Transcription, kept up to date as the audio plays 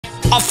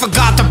I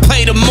forgot to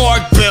pay the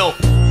morgue bill.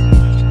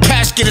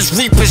 Casket is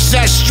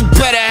repossessed, you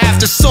better have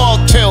the saw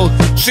till,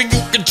 so you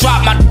can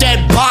drop my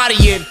dead body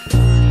in.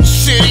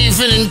 Shit,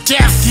 even in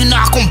death, you're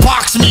not gon'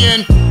 box me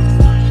in.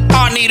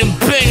 I need a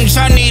binge,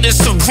 I need a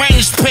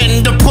syringe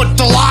pin to put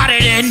the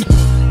Dilaudid in.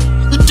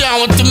 You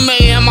down with the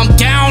mayhem, I'm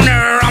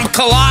downer, I'm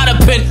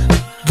Dilaudid.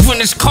 When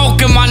there's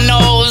coke in my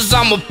nose,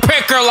 I'm a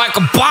picker like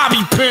a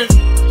bobby pin.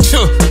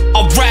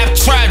 A rap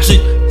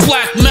tragic,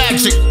 black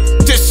magic.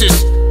 This is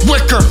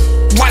Wicker,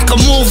 like a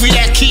movie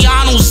that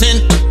Keanu's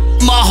in.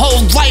 My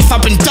whole life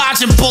I've been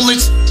dodging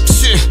bullets.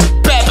 Shit,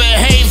 bad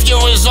behavior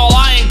is all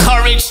I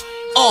encourage.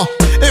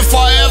 If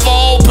I ever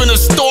open a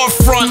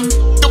storefront,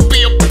 there'll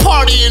be a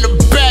party in the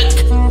back.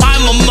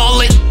 I'm a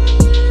mullet.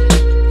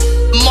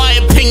 My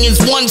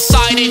opinion's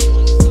one-sided.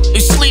 They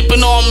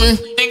sleeping on me,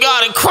 they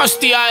gotta crush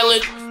the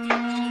island.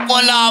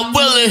 One-eyed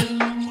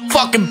Willie,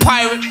 fucking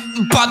pirate,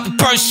 about to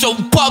burst your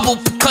bubble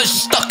because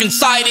you're stuck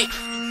inside it.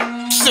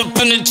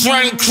 Sipping a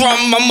drink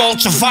from my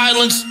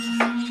ultra-violence.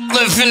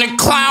 Live in a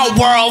clown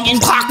world in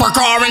Clockwork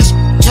Orange.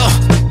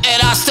 And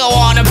I still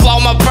wanna blow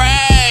my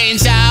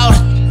brains out.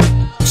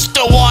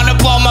 Still wanna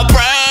blow my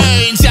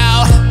brains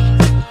out.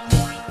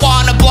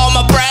 Wanna blow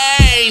my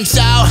brains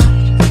out.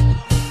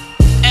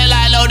 And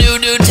I know you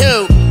do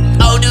too.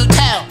 Oh, do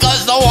too.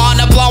 Cause I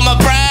wanna blow my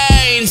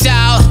brains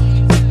out.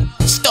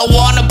 Still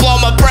wanna blow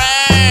my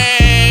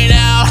brain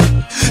out.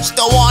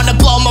 Still wanna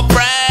blow my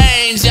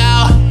brains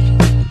out.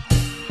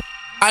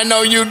 I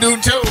know you do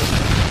too.